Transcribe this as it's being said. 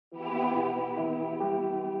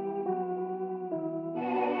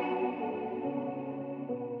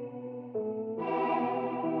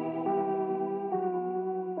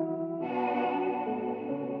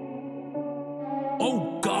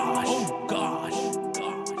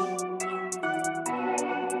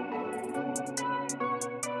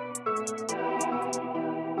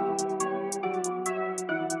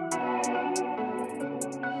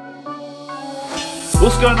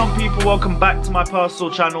What's going on, people? Welcome back to my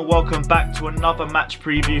personal channel. Welcome back to another match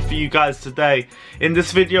preview for you guys today. In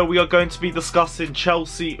this video we are going to be discussing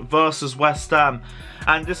Chelsea versus West Ham.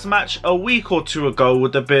 And this match a week or two ago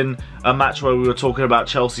would have been a match where we were talking about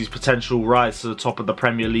Chelsea's potential rise to the top of the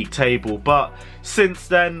Premier League table. But since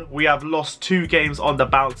then, we have lost 2 games on the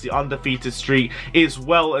bounce. The undefeated streak is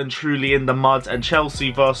well and truly in the mud, and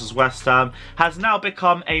Chelsea versus West Ham has now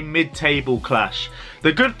become a mid-table clash.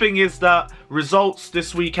 The good thing is that results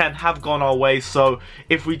this weekend have gone our way, so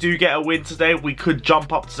if we do get a win today, we could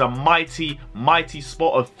jump up to the mighty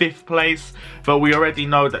spot of 5th place. But we already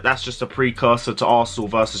know that that's just a precursor to Arsenal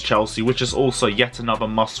versus Chelsea, which is also yet another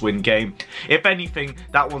must-win game. If anything,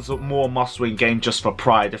 that one's a more must-win game just for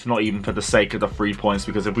pride, if not even for the sake of the 3 points,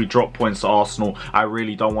 because if we drop points to Arsenal, I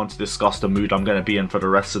really don't want to discuss the mood I'm going to be in for the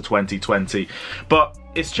rest of 2020. But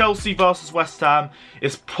it's Chelsea versus West Ham.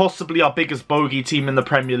 It's possibly our biggest bogey team in the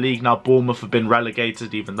Premier League. Now Bournemouth have been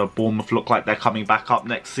relegated, even though Bournemouth look like they're coming back up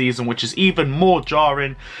next season, which is even more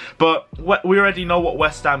jarring. But we already know what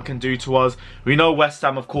West Ham can do to us. We know West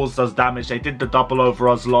Ham, of course, does damage. They did the double over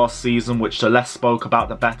us last season, which the less spoke about,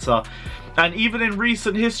 the better. And even in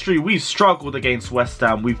recent history, we've struggled against West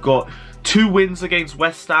Ham. We've got 2 wins against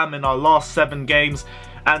West Ham in our last 7 games.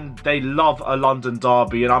 And they love a London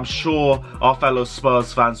derby, and I'm sure our fellow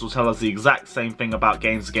Spurs fans will tell us the exact same thing about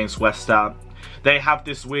games against West Ham. They have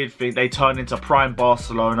this weird thing, they turn into prime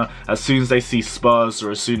Barcelona as soon as they see Spurs or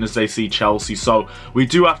as soon as they see Chelsea. So we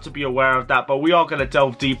do have to be aware of that, but we are going to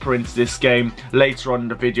delve deeper into this game later on in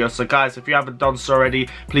the video. So guys, if you haven't done so already,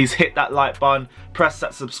 please hit that like button, press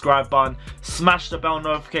that subscribe button, smash the bell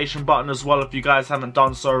notification button as well if you guys haven't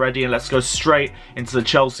done so already, and let's go straight into the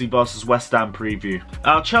Chelsea versus West Ham preview.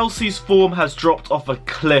 Chelsea's form has dropped off a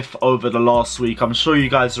cliff over the last week. I'm sure you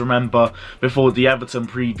guys remember before the Everton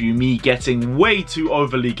preview me getting way too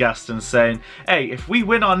overly gassed and saying, hey, if we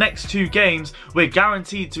win our next 2 games, we're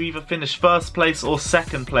guaranteed to either finish 1st place or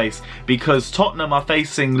 2nd place, because Tottenham are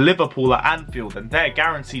facing Liverpool at Anfield and they're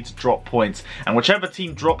guaranteed to drop points, and whichever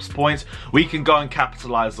team drops points we can go and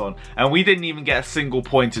capitalise on. And we didn't even get a single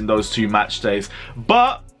point in those 2 match days.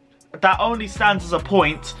 But that only stands as a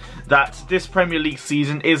point that this Premier League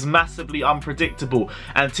season is massively unpredictable,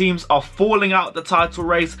 and teams are falling out the title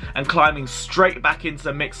race and climbing straight back into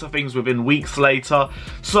the mix of things within weeks later.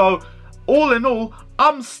 So all in all,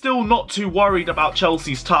 I'm still not too worried about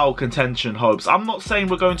Chelsea's title contention hopes. I'm not saying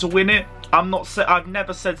we're going to win it. I've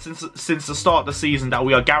never said since the start of the season that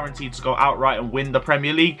we are guaranteed to go outright and win the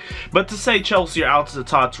Premier League. But to say Chelsea are out of the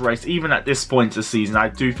title race, even at this point of the season, I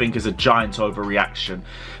do think is a giant overreaction.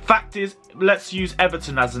 Fact is, let's use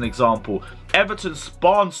Everton as an example. Everton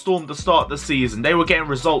barnstormed the start of the season. They were getting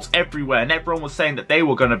results everywhere and everyone was saying that they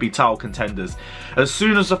were going to be title contenders. As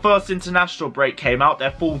soon as the first international break came out,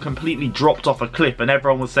 their form completely dropped off a cliff and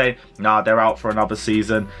everyone was saying, nah, they're out for another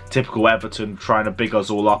season. Typical Everton, trying to big us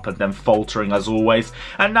all up and then faltering as always.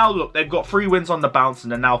 And now look, they've got 3 wins on the bounce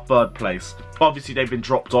and they're now 3rd place. Obviously they've been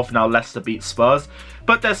dropped off now. Leicester beat Spurs,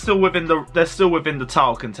 but they're still within the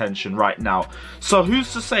title contention right now. So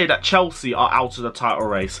who's to say that Chelsea are out of the title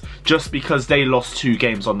race just because they lost 2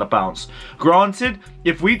 games on the bounce? Granted,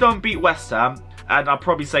 if we don't beat West Ham, and I'd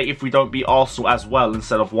probably say if we don't beat Arsenal as well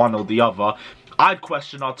instead of one or the other, I'd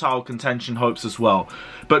question our title contention hopes as well.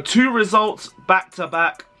 But 2 results back to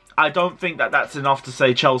back, I don't think that that's enough to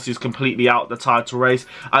say Chelsea is completely out of the title race.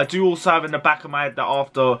 I do also have in the back of my head that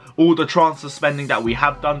after all the transfer spending that we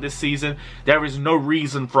have done this season, there is no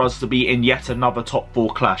reason for us to be in yet another top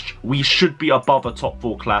 4 clash. We should be above a top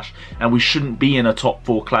 4 clash, and we shouldn't be in a top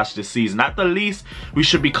 4 clash this season. At the least, we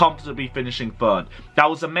should be comfortably finishing 3rd. That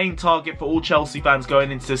was the main target for all Chelsea fans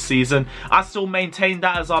going into this season. I still maintain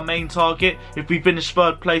that as our main target. If we finish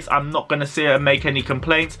 3rd place, I'm not going to sit here and make any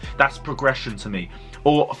complaints. That's progression to me.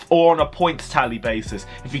 Or on a points tally basis.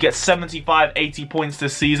 If you get 75, 80 points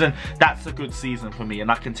this season, that's a good season for me, and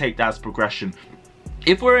I can take that as progression.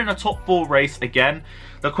 If we're in a top 4 race again,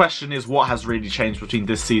 the question is what has really changed between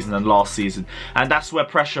this season and last season, and that's where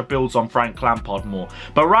pressure builds on Frank Lampard more.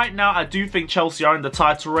 But right now, I do think Chelsea are in the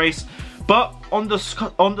title race. But on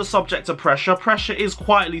the subject of pressure is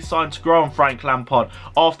quietly starting to grow on Frank Lampard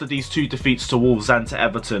after these 2 defeats to Wolves and to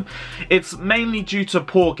Everton. It's mainly due to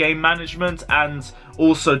poor game management and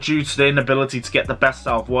also due to the inability to get the best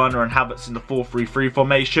out of Werner and Havertz in the 4-3-3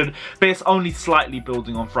 formation, but it's only slightly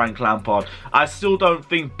building on Frank Lampard. I still don't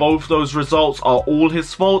think both those results are all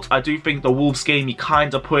his fault. I do think the Wolves game, he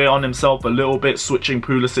kind of put it on himself a little bit, switching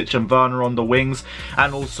Pulisic and Werner on the wings,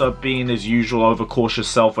 and also being his usual overcautious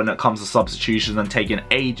self when it comes to substitutions and taking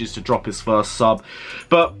ages to drop his first sub.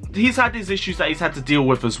 But he's had his issues that he's had to deal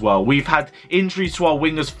with as well. We've had injuries to our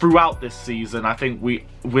wingers throughout this season. I think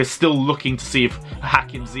we're still looking to see if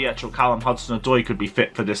Hakim Ziyech or Callum Hudson-Odoi could be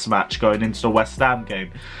fit for this match going into the West Ham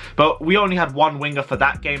game. But we only had one winger for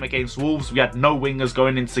that game against Wolves. We had no wingers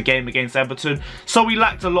going into the game against Everton. So we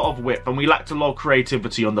lacked a lot of width and we lacked a lot of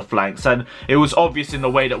creativity on the flanks. And it was obvious in the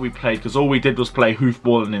way that we played, because all we did was play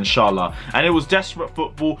hoofball and inshallah. And it was desperate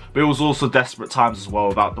football, but it was also desperate times as well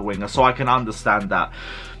without the winger. So I can understand that.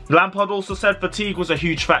 Lampard also said fatigue was a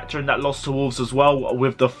huge factor in that loss to Wolves as well,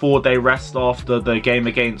 with the 4-day rest after the game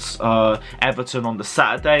against Everton on the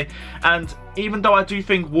Saturday. And even though I do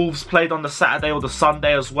think Wolves played on the Saturday or the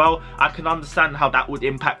Sunday as well, I can understand how that would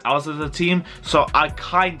impact us as a team. So I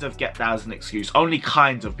kind of get that as an excuse. Only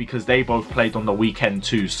kind of, because they both played on the weekend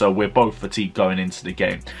too, so we're both fatigued going into the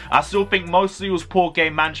game. I still think mostly it was poor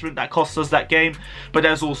game management that cost us that game, but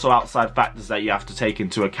there's also outside factors that you have to take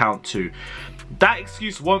into account too. That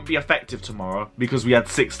excuse won't be effective tomorrow because we had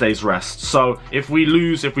 6 days rest. So if we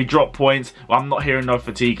lose, if we drop points, well, I'm not hearing no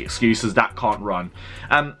fatigue excuses. That can't run.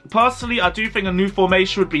 Personally, I do think a new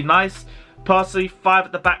formation would be nice. Personally, 5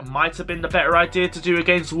 at the back might have been the better idea to do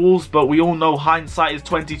against Wolves, but we all know hindsight is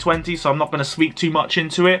 20/20, so I'm not going to speak too much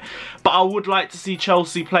into it. But I would like to see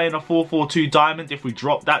Chelsea playing a 4-4-2 diamond. If we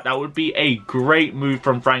drop that, that would be a great move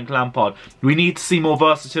from Frank Lampard. We need to see more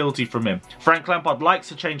versatility from him. Frank Lampard likes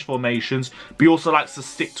to change formations, but he also likes to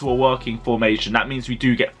stick to a working formation. That means we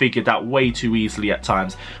do get figured out way too easily at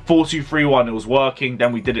times. 4-2-3-1, it was working,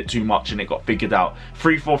 then we did it too much and it got figured out.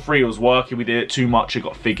 3-4-3 was working, we did it too much, it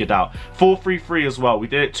got figured out. 4-3-3 as well, we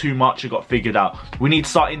did it too much, it got figured out. We need to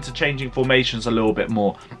start interchanging formations a little bit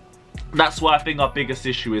more. That's what I think our biggest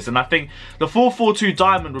issue is, and I think the 4-4-2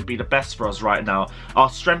 diamond would be the best for us right now. Our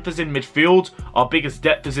strength is in midfield, our biggest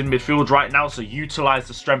depth is in midfield right now, so utilise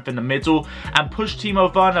the strength in the middle and push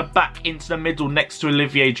Timo Werner back into the middle next to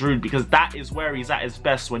Olivier Giroud, because that is where he's at his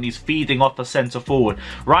best, when he's feeding off a centre forward.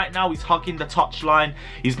 Right now he's hugging the touchline,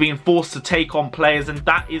 he's being forced to take on players, and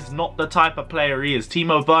that is not the type of player he is.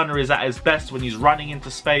 Timo Werner is at his best when he's running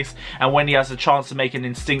into space and when he has a chance to make an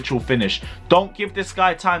instinctual finish. Don't give this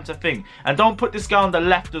guy time to think. And don't put this guy on the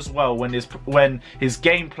left as well when his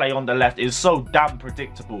gameplay on the left is so damn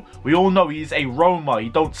predictable. We all know he's a roamer. You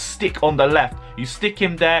don't stick on the left. You stick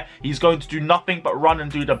him there, he's going to do nothing but run and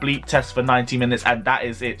do the bleep test for 90 minutes, and that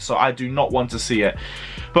is it. So I do not want to see it.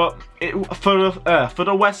 But for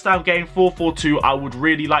the West Ham game, 4-4-2, I would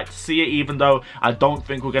really like to see it, even though I don't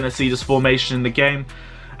think we're going to see this formation in the game.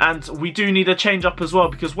 And we do need a change up as well,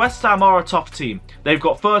 because West Ham are a tough team. They've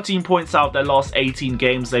got 13 points out of their last 18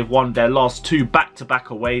 games. They've won their last 2 back-to-back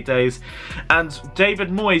away days. And David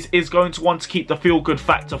Moyes is going to want to keep the feel-good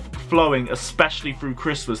factor flowing, especially through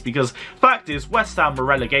Christmas, because fact is, West Ham were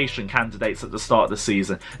relegation candidates at the start of the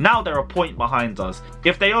season. Now they're a point behind us.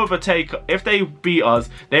 If they beat us,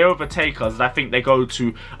 they overtake us, and I think they go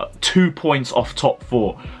to 2 points off top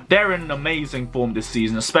 4. They're in an amazing form this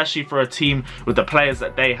season, especially for a team with the players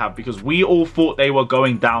that they have, because we all thought they were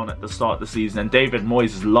going down at the start of the season, and David Moyes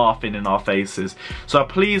is laughing in our faces. So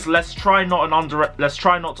please, let's try not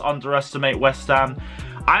to underestimate West Ham.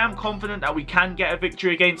 I am confident that we can get a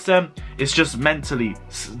victory against them. It's just mentally,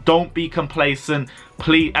 don't be complacent,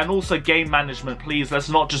 please. And also game management, please. Let's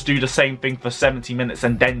not just do the same thing for 70 minutes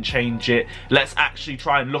and then change it. Let's actually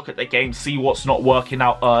try and look at the game, see what's not working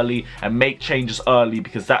out early, and make changes early,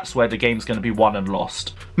 because that's where the game's going to be won and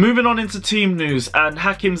lost. Moving on into team news, and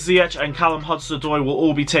Hakim Ziyech and Callum Hudson-Odoi will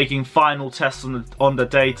all be taking final tests on the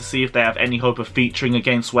day to see if they have any hope of featuring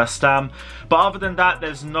against West Ham. But other than that,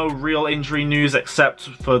 there's no real injury news, except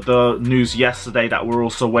for the news yesterday that we're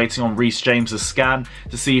also waiting on Reece James's scan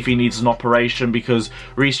to see if he needs an operation, because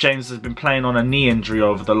Reece James has been playing on a knee injury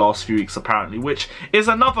over the last few weeks apparently, which is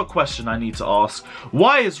another question I need to ask.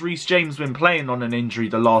 Why has Reece James been playing on an injury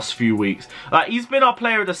the last few weeks? Like, he's been our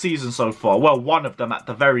player of the season so far, well, one of them at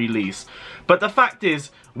the very least. But the fact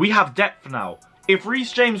is, we have depth now. If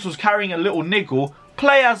Reece James was carrying a little niggle,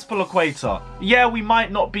 play Azpilicueta. Yeah, we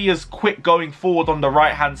might not be as quick going forward on the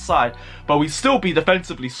right hand side, but we'd still be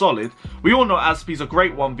defensively solid. We all know Azpi's a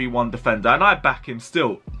great 1v1 defender, and I back him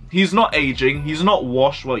still. He's not aging. He's not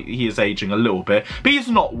washed. Well, he is aging a little bit, but he's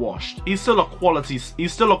not washed. He's still a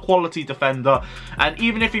quality defender. And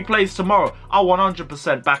even if he plays tomorrow, I'll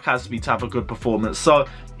 100% back Azpi to have a good performance. So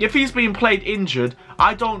if he's been played injured,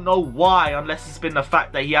 I don't know why, unless it's been the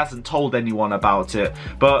fact that he hasn't told anyone about it.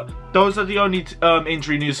 But those are the only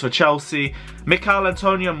injury news for Chelsea. Michail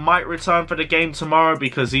Antonio might return for the game tomorrow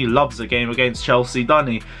because he loves the game against Chelsea,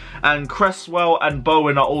 doesn't he? And Cresswell and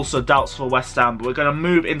Bowen are also doubts for West Ham. But we're going to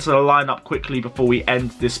move into the lineup quickly before we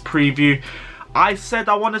end this preview. I said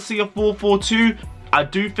I want to see a 4-4-2. I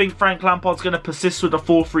do think Frank Lampard's going to persist with a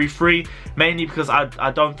 4-3-3, mainly because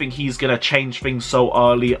I don't think he's going to change things so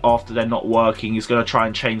early after they're not working. He's going to try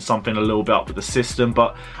and change something a little bit up with the system,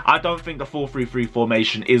 but I don't think the 4-3-3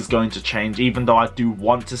 formation is going to change, even though I do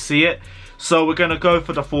want to see it. So we're going to go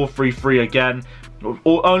for the 4-3-3 again.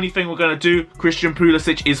 Only thing we're going to do, Christian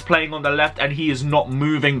Pulisic is playing on the left and he is not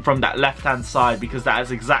moving from that left-hand side because that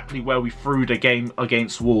is exactly where we threw the game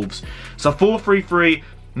against Wolves. So 4-3-3.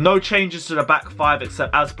 No changes to the back five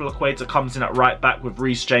except Azpilicueta comes in at right back with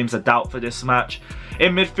Reece James a doubt for this match.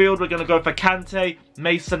 In midfield, we're going to go for Kante,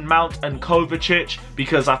 Mason Mount and Kovacic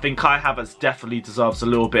because I think Kai Havertz definitely deserves a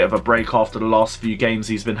little bit of a break after the last few games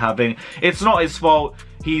he's been having. It's not his fault.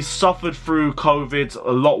 He's suffered through COVID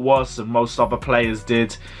a lot worse than most other players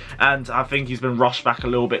did. And I think he's been rushed back a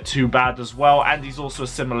little bit too bad as well. And he's also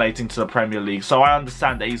assimilating to the Premier League. So I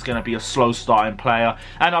understand that he's going to be a slow starting player.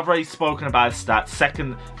 And I've already spoken about his stats.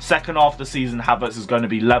 Second half of the season, Havertz is going to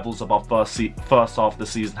be levels above first half of the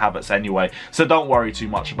season Havertz anyway. So don't worry too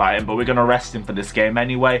much about him. But we're going to rest him for this game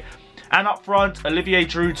anyway. And up front, Olivier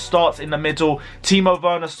Giroud starts in the middle. Timo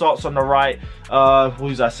Werner starts on the right. Who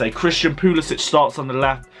does I say? Christian Pulisic starts on the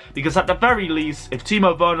left. Because at the very least, if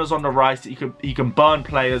Timo Werner's on the right, he can burn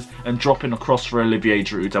players and drop in across for Olivier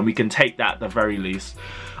Giroud. And we can take that at the very least.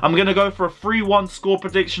 I'm going to go for a 3-1 score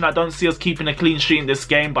prediction. I don't see us keeping a clean sheet in this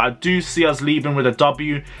game, but I do see us leaving with a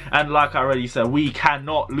W. And like I already said, we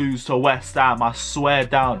cannot lose to West Ham. I swear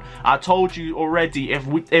down. I told you already,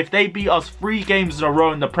 if they beat us 3 games in a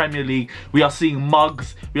row in the Premier League, we are seeing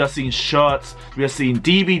mugs, we are seeing shirts, we are seeing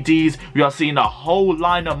DVDs, we are seeing a whole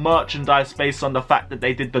line of merchandise based on the fact that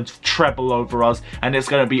they did the treble over us, and it's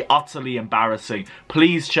going to be utterly embarrassing.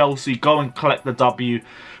 Please, Chelsea, go and collect the W.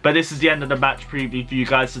 But this is the end of the match preview for you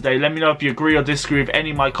guys today. Let me know if you agree or disagree with any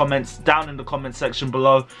of my comments down in the comment section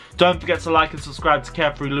below. Don't forget to like and subscribe to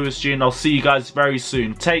Carefree Lewis G, and I'll see you guys very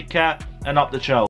soon. Take care and up the Chelsea.